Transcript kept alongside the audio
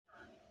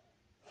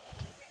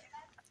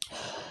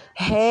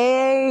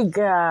Hey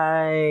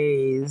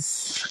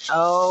guys,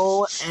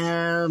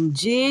 OM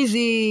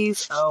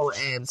Jeezies,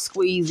 OM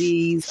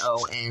Squeezies,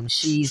 OM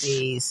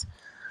Sheezies.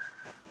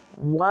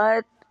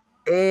 What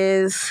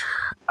is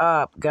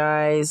up,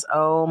 guys?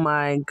 Oh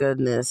my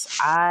goodness.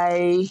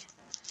 I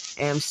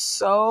am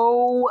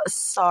so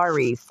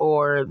sorry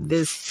for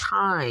this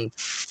time.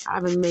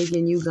 I've been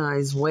making you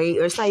guys wait.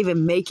 It's not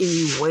even making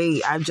you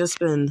wait.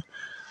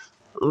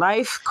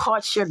 Life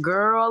caught your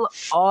girl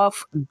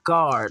off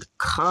guard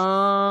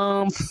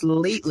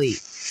completely.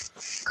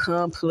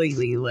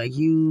 Like,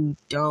 you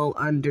don't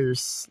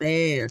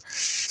understand.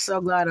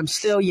 So glad I'm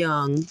still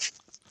young,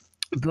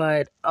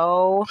 but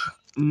oh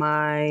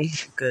my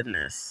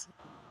goodness.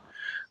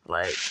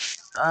 Like,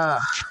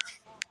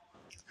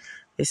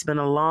 it's been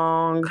a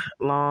long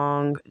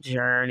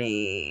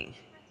journey.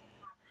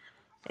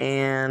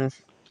 And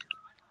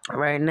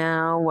right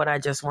now, what I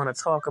just want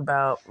to talk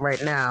about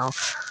right now,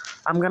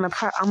 I'm gonna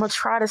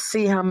try to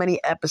see how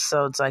many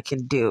episodes I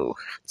can do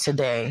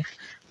today.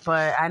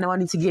 But I know I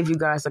need to give you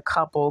guys a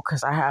couple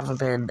because I haven't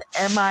been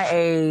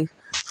MIA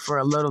for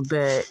a little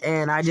bit.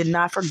 And I did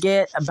not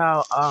forget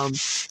about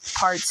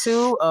part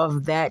 2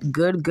 of that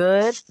good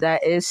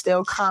that is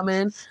still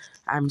coming.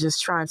 I'm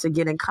just trying to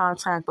get in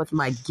contact with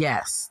my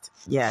guest.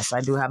 Yes, I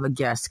do have a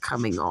guest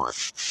coming on.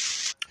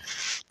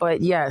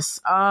 But yes,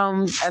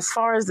 as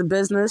far as the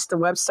business, the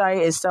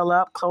website is still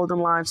up, clothing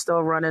line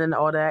still running and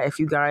all that. If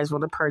you guys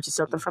want to purchase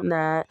something from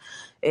that,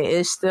 it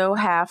is still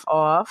half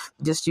off.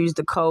 Just use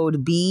the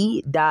code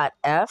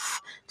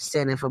B.F,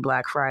 standing for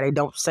Black Friday.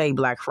 Don't say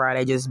Black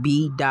Friday, just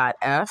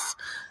B.F.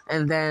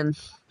 And then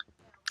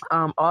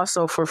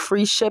also for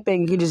free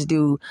shipping, you can just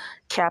do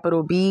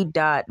capital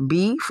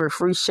B.B for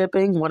free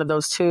shipping, one of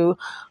those two.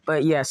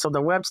 But yeah, so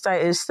the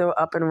website is still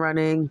up and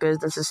running.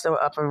 Business is still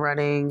up and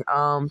running.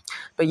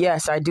 But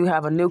yes, I do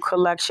have a new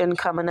collection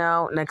coming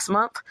out next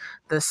month,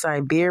 the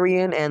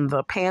Siberian and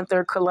the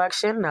Panther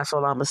collection. That's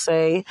all I'm going to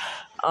say.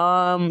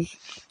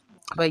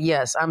 But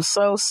yes, I'm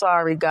so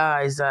sorry,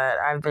 guys, that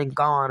I've been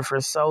gone for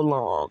so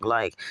long.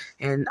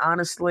 And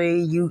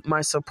honestly, you,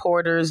 my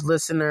supporters,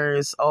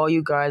 listeners, all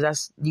you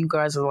guys, you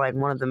guys are like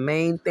one of the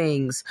main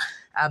things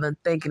I've been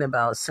thinking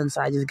about since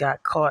I just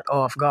got caught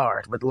off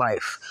guard with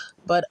life.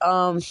 But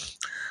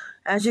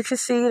as you can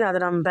see, now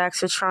that I'm back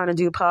to trying to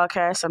do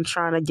podcasts, I'm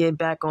trying to get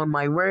back on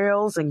my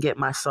rails and get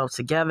myself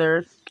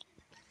together.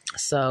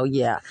 So,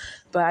 yeah,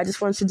 but I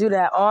just wanted to do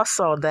that.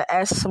 Also, the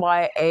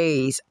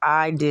SYAs,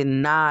 I did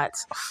not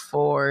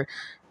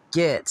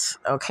forget,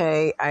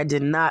 okay? I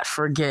did not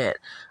forget.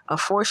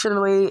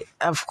 Unfortunately,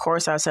 of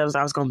course, I said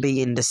I was going to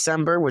be in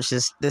December, which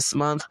is this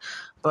month,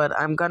 but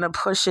I'm going to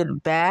push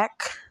it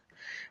back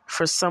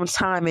for some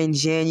time in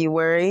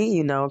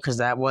January, because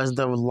that was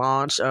the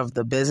launch of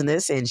the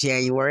business in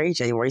January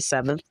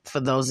 7th, for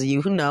those of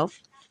you who know.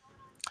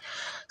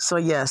 So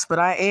yes, but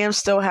I am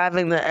still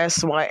having the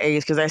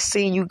SYAs because I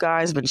seen you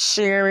guys been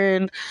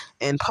sharing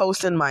and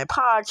posting my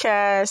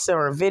podcasts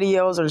or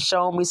videos or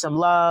showing me some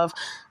love.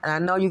 And I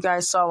know you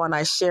guys saw when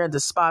I shared the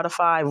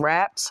Spotify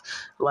Wrapped,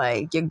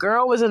 like your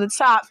girl was in the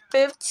top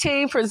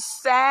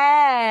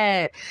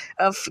 15%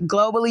 of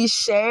globally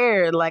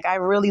shared. Like, I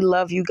really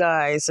love you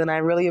guys and I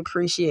really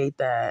appreciate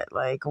that.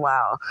 Like,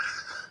 wow.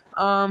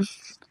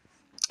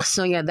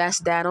 So yeah,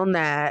 that's that on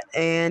that.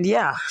 And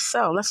yeah,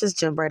 so let's just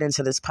jump right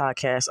into this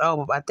podcast.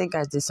 Oh, I think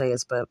I did say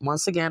this, but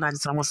once again, I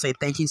want to say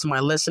thank you to my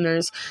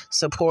listeners,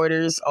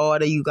 supporters, all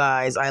of you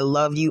guys. I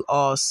love you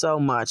all so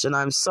much. And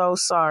I'm so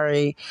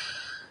sorry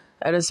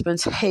that it's been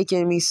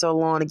taking me so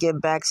long to get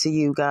back to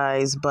you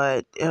guys.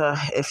 But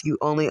if you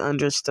only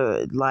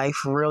understood,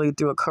 life really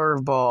threw a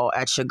curveball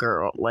at your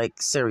girl.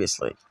 Like,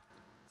 seriously.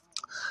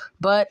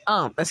 But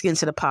let's get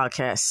into the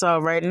podcast. So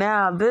right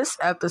now, this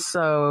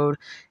episode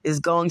is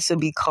going to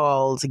be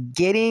called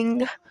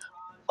Getting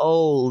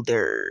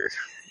Older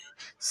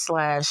 /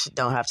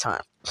 Don't Have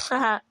Time.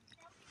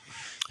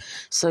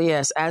 So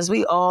yes, as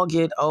we all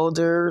get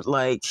older,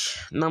 like,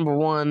 number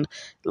one,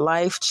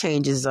 life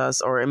changes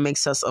us, or it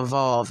makes us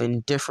evolve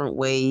in different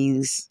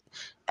ways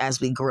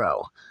as we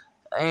grow.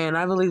 And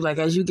I believe, like,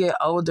 as you get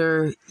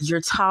older,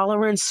 your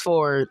tolerance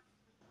for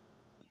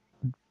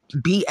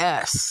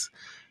BS,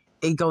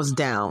 it goes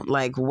down,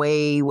 like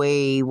way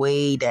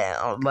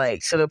down,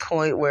 like to the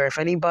point where if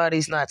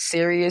anybody's not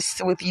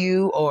serious with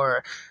you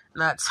or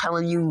not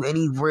telling you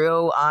any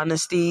real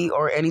honesty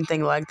or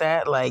anything like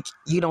that, like,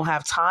 you don't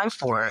have time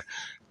for it.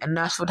 And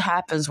that's what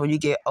happens when you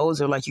get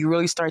older. Like, you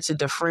really start to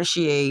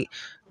differentiate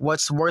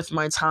what's worth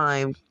my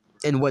time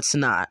and what's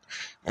not.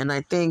 And I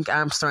think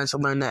I'm starting to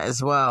learn that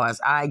as well as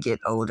I get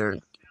older.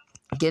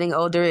 Getting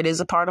older, it is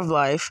a part of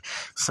life,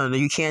 so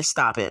you can't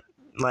stop it.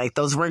 Like,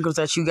 those wrinkles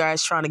that you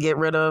guys trying to get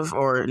rid of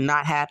or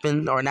not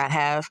happen or not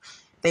have,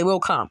 they will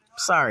come.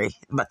 Sorry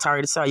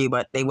to tell you,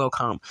 but they will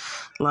come.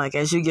 Like,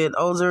 as you get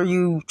older,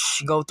 you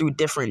go through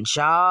different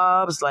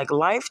jobs. Like,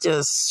 life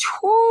just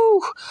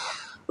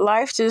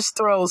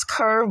throws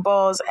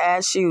curveballs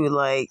at you.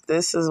 Like,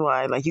 this is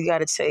why, like, you got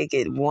to take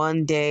it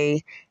one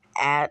day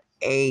at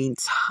a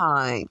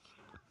time.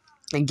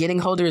 And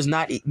getting older is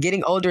not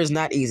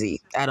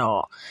easy at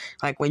all.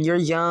 Like when you're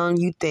young,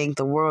 you think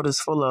the world is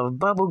full of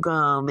bubble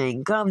gum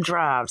and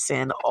gumdrops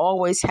and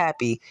always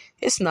happy.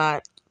 It's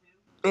not.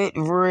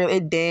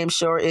 It damn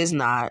sure is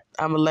not.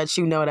 I'm gonna let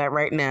you know that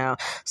right now.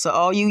 So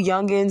all you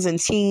youngins and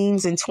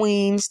teens and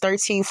tweens,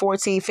 13,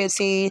 14,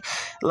 15,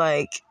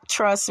 like,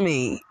 trust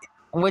me,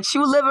 what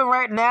you living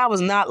right now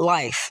is not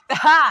life.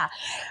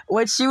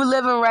 What you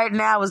living right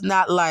now is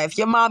not life.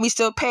 Your mommy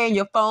still paying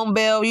your phone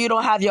bill. You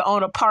don't have your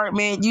own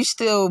apartment. You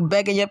still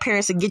begging your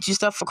parents to get you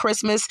stuff for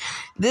Christmas.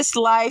 This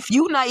life,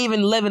 you not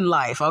even living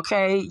life,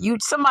 okay?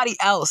 Somebody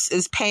else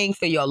is paying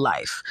for your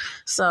life.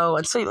 So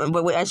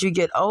but as you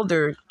get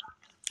older,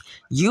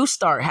 you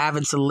start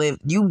having to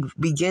you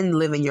begin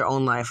living your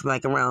own life,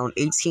 like around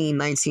 18,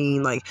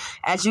 19. Like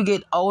as you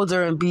get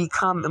older and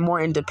become more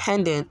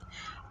independent,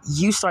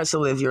 you start to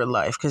live your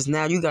life because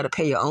now you got to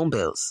pay your own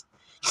bills.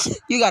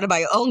 You got to buy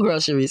your own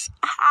groceries.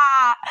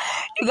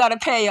 You got to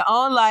pay your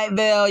own light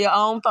bill, your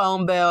own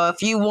phone bill.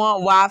 If you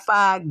want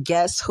Wi-Fi,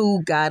 guess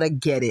who got to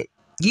get it?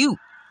 You.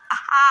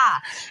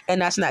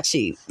 And that's not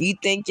cheap. You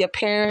think your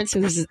parents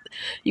is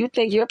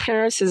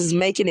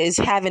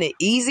having it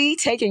easy,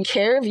 taking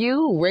care of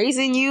you,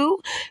 raising you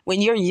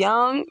when you're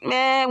young?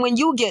 Man, when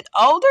you get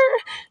older,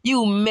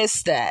 you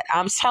miss that.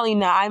 I'm telling you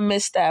now, I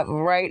miss that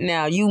right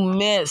now. You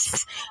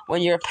miss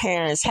when your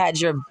parents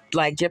had your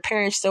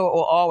parents still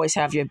will always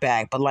have your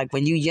back, but like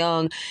when you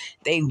young,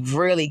 they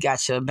really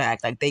got your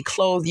back. Like they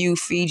clothe you,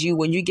 feed you.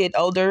 When you get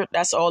older,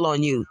 that's all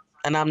on you.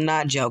 And I'm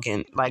not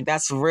joking. Like,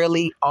 that's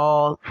really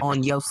all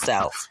on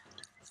yourself.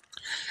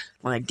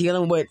 Like,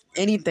 dealing with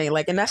anything.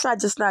 Like, and that's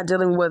not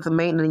dealing with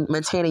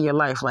maintaining your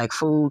life, like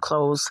food,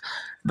 clothes.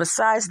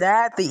 Besides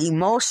that, the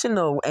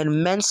emotional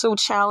and mental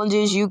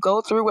challenges you go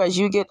through as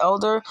you get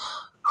older.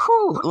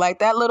 Whew, like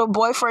that little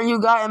boyfriend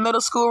you got in middle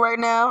school right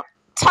now.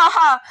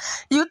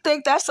 You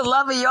think that's the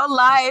love of your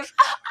life?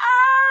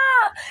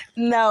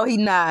 No, he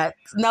not.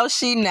 No,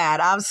 she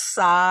not. I'm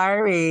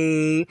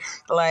sorry.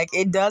 Like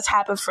it does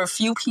happen for a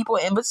few people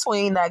in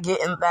between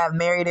that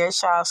marry their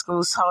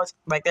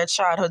like their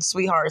childhood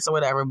sweethearts or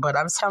whatever. But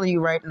I'm telling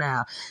you right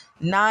now,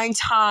 9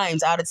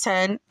 times out of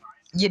 10,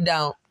 you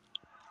don't.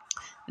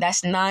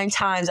 That's 9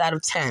 times out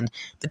of 10.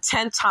 The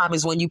 10th time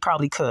is when you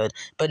probably could.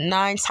 But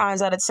 9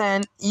 times out of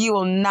 10, you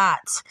will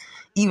not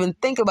even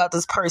think about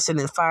this person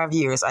in 5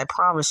 years. I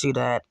promise you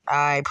that.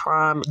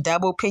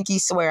 Double pinky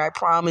swear, I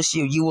promise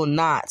you, you will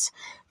not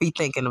be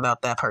thinking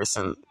about that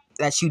person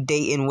that you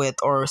dating with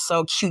or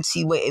so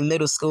cutesy with in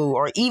middle school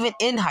or even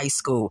in high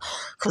school.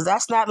 Because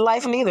that's not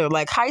life neither.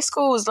 Like high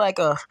school is like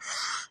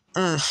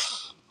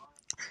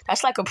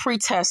that's like a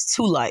pretest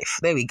to life.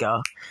 There we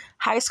go.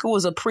 High school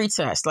is a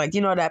pretest. Like,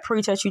 you know, that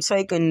pretest you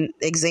take in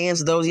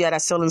exams, those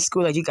that's still in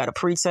school, like you got a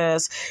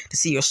pretest to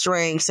see your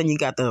strengths, and you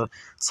got the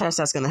test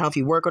that's going to help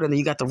you work on it, and then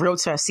you got the real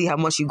test, see how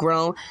much you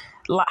grown.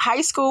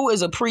 High school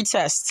is a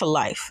pretest to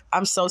life.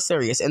 I'm so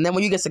serious. And then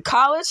when you get to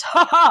college,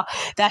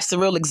 that's the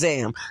real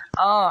exam.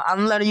 Oh,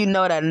 I'm letting you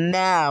know that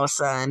now,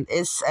 son.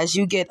 It's as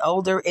you get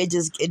older, it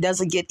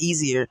doesn't get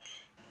easier.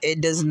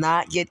 It does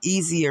not get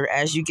easier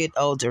as you get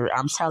older.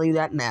 I'm telling you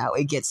that now.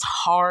 It gets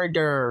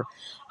harder.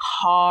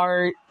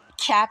 Hard.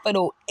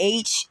 Capital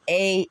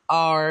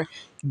HARDER.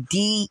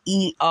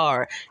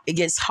 It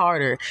gets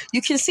harder.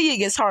 You can see it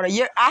gets harder.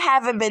 I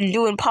haven't been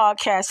doing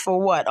podcasts for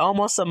what?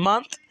 Almost a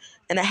month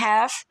and a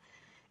half?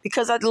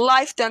 Because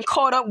life done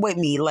caught up with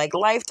me. Like,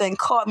 life done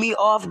caught me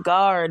off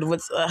guard.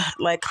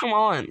 Come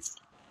on.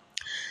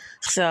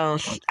 So,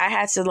 I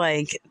had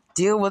to,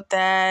 deal with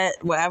that,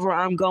 whatever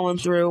I'm going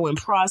through, and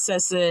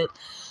process it,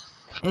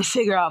 and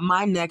figure out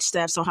my next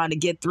steps on how to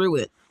get through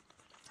it.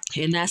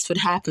 And that's what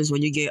happens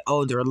when you get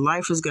older.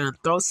 Life is going to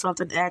throw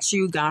something at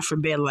you. God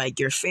forbid, like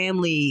your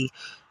family,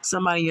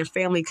 somebody in your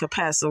family could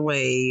pass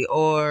away,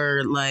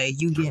 or like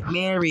you get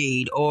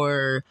married,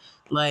 or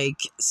like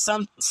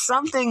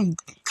something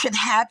could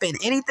happen.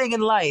 Anything in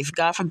life,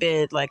 God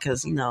forbid, like,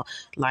 because,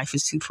 life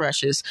is too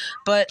precious.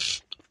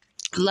 But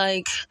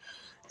like,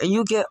 and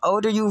you get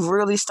older, you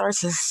really start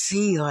to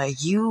see,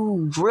 like,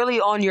 you really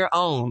on your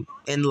own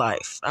in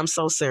life. I'm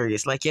so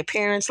serious. Like, your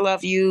parents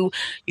love you.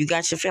 You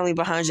got your family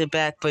behind your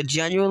back. But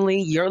genuinely,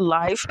 your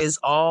life is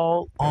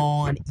all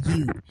on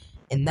you.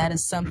 And that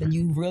is something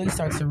you really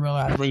start to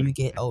realize when you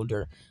get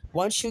older.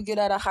 Once you get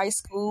out of high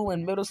school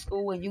and middle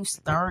school and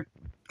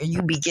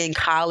you begin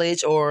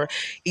college, or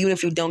even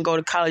if you don't go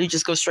to college, you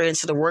just go straight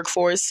into the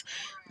workforce,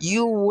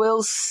 you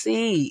will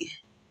see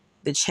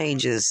the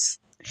changes.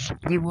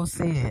 You will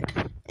see it.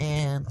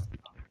 And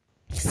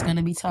it's going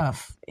to be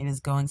tough. It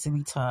is going to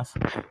be tough.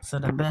 So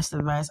the best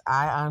advice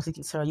I honestly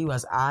can tell you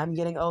as I'm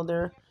getting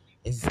older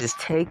is just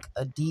take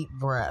a deep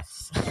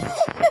breath.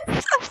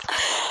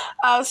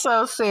 I'm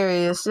so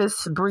serious.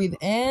 Just breathe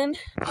in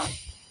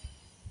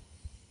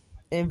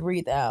and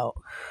breathe out.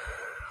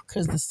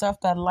 Because the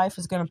stuff that life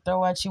is going to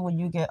throw at you when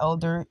you get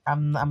older,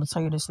 I'm going to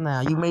tell you this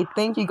now. You may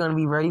think you're going to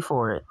be ready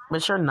for it,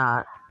 but you're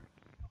not.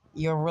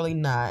 You're really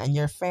not. And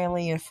your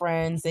family and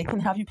friends, they can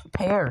help you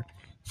prepare.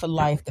 for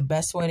life the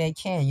best way they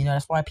can. You know,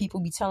 that's why people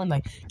be telling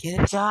like, get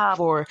a job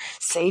or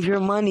save your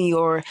money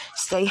or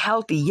stay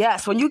healthy.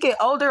 Yes, when you get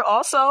older,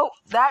 also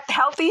that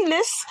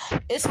healthiness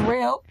is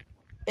real.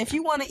 If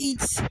you want to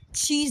eat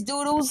cheese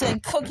doodles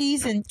and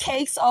cookies and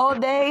cakes all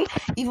day,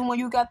 even when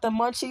you got the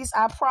munchies,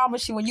 I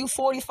promise you, when you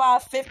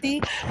 45,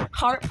 50,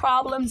 heart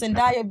problems and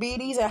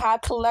diabetes and high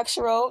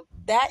cholesterol,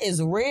 that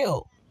is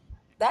real.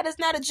 That is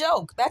not a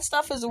joke. That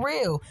stuff is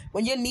real.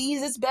 When your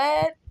knees is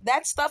bad,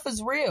 that stuff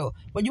is real.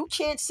 When you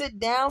can't sit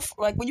down,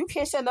 like when you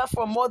can't stand up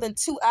for more than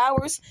 2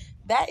 hours,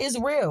 that is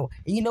real.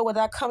 And you know where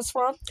that comes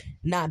from?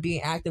 Not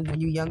being active when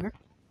you're younger.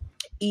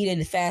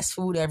 Eating fast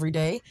food every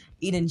day,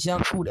 eating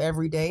junk food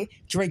every day,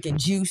 drinking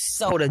juice,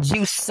 soda,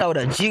 juice,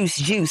 soda,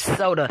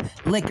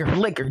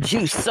 liquor,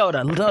 juice,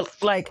 soda,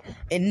 like,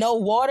 and no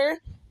water.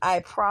 I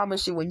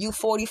promise you, when you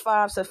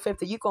 45 to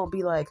 50, you're going to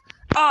be like,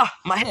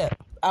 my hip.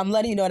 I'm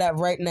letting you know that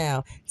right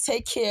now.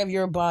 Take care of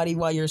your body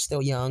while you're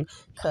still young,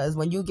 because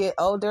when you get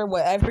older,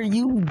 whatever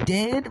you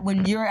did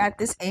when you're at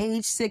this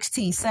age,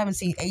 16,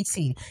 17,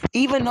 18,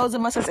 even those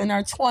of us that's in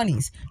our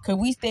 20s, because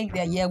we think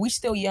that, yeah, we're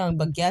still young,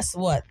 but guess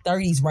what?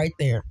 30's right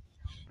there.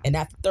 And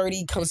after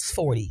 30 comes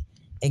 40.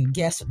 And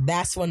guess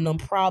that's when them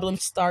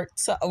problems start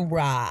to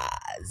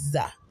arise.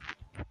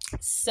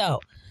 So,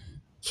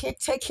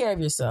 take care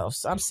of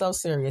yourselves. I'm so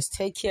serious.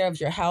 Take care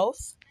of your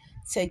health.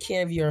 Take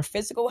care of your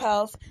physical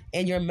health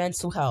and your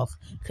mental health,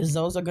 because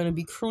those are going to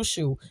be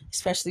crucial,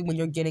 especially when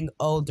you're getting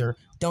older.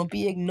 Don't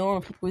be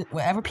ignoring people,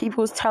 whatever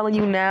people is telling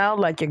you now,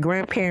 like your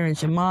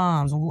grandparents, your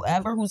moms,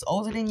 whoever who's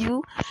older than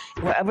you,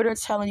 whatever they're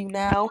telling you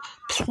now,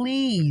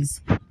 please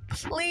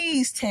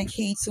take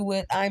heed to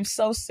it. I'm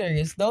so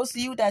serious. Those of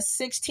you that's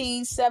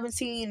 16,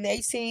 17,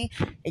 18,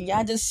 and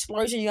y'all just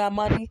splurging your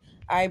money,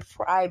 I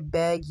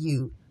beg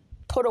you,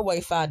 put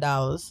away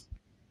 $5.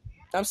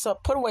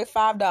 Put away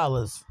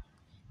 $5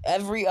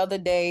 every other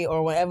day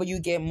or whenever you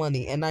get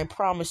money. And I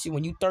promise you,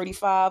 when you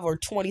 35 or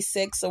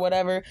 26 or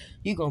whatever,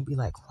 you're going to be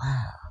like,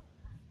 wow,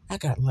 I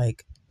got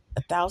like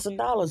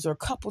 $1,000 or a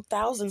couple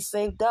thousand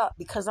saved up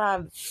because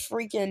I'm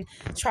freaking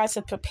trying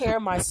to prepare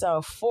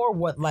myself for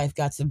what life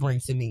got to bring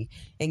to me.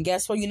 And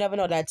guess what? You never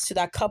know.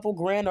 That couple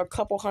grand or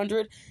couple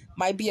hundred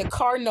might be a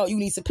car note you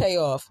need to pay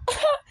off.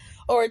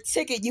 Or a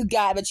ticket you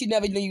got but you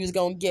never knew you was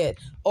going to get.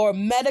 Or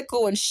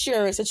medical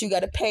insurance that you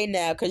got to pay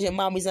now because you're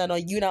not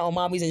on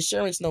mommy's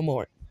insurance no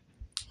more.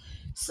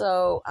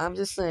 So I'm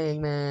just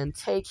saying, man,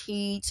 take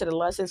heed to the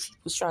lessons he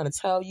was trying to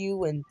tell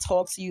you and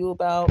talk to you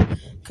about,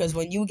 because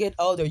when you get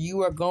older,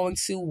 you are going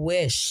to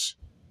wish.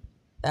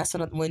 That's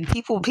when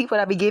people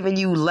that be giving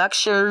you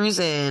lectures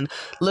and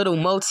little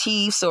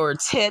motifs or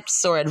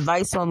tips or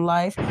advice on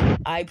life,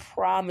 I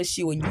promise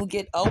you, when you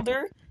get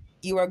older,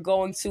 you are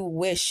going to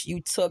wish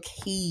you took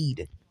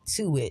heed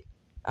to it.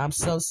 I'm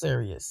so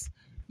serious.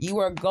 You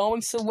are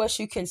going to wish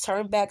you can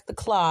turn back the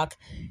clock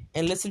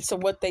and listen to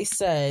what they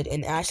said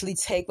and actually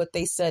take what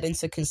they said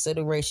into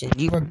consideration.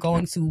 You are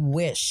going to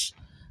wish.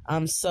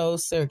 I'm so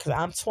serious, because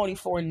I'm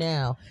 24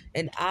 now,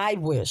 and I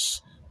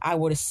wish I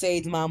would have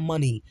saved my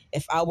money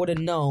if I would have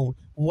known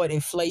what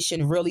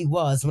inflation really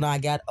was when I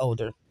got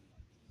older.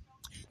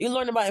 You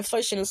learned about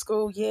inflation in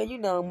school? Yeah, you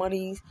know,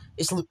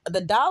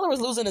 the dollar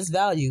is losing its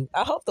value.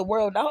 I hope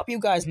you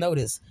guys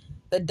notice.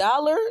 The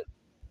dollar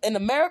in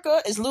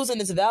America is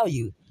losing its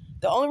value.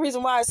 The only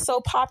reason why it's so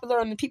popular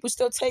and people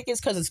still take it is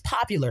because it's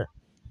popular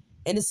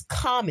and it's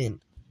common.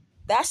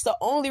 That's the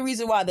only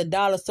reason why the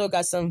dollar still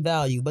got some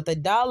value. But the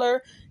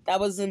dollar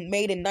that was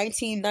made in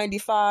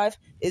 1995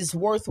 is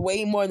worth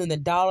way more than the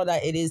dollar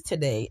that it is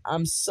today.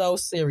 I'm so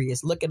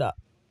serious. Look it up.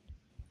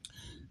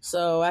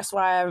 So that's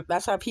why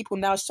people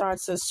now starting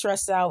to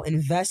stress out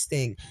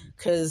investing,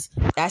 because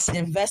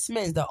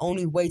investment is the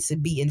only way to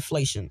beat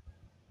inflation.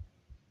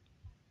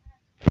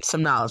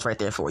 Some knowledge right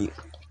there for you.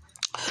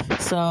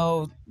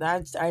 So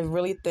I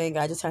really think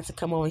I just have to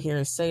come over here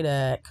and say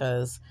that,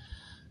 because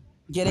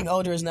getting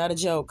older is not a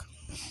joke.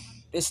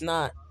 It's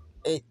not.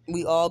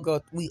 We all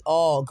go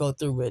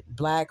through it.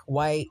 Black,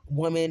 white,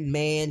 woman,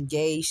 man,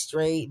 gay,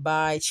 straight,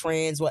 bi,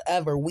 trans,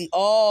 whatever. We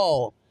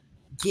all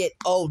get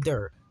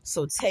older.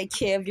 So take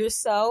care of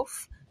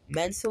yourself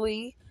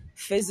mentally,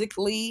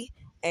 physically,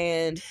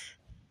 and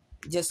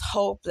just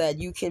hope that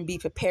you can be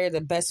prepared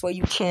the best way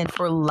you can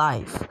for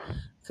life.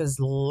 Because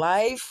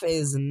life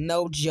is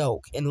no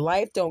joke. And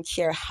life don't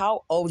care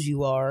how old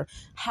you are,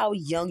 how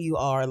young you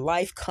are.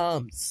 Life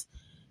comes.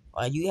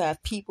 You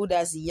have people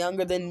that's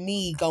younger than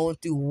me going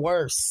through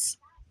worse.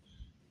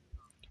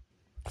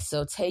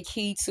 So take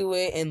heed to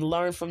it and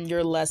learn from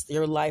your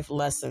life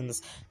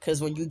lessons.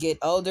 Because when you get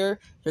older,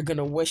 you're going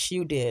to wish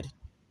you did.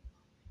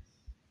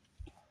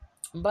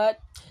 But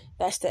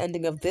that's the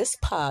ending of this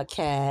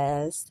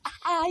podcast.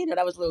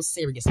 That was a little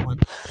serious one.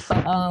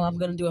 But I'm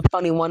going to do a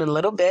funny one in a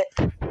little bit.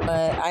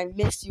 But I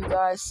missed you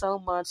guys so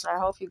much. I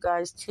hope you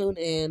guys tune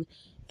in.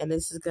 And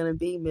this is going to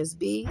be Miss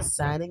B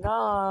signing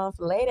off.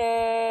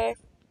 Later.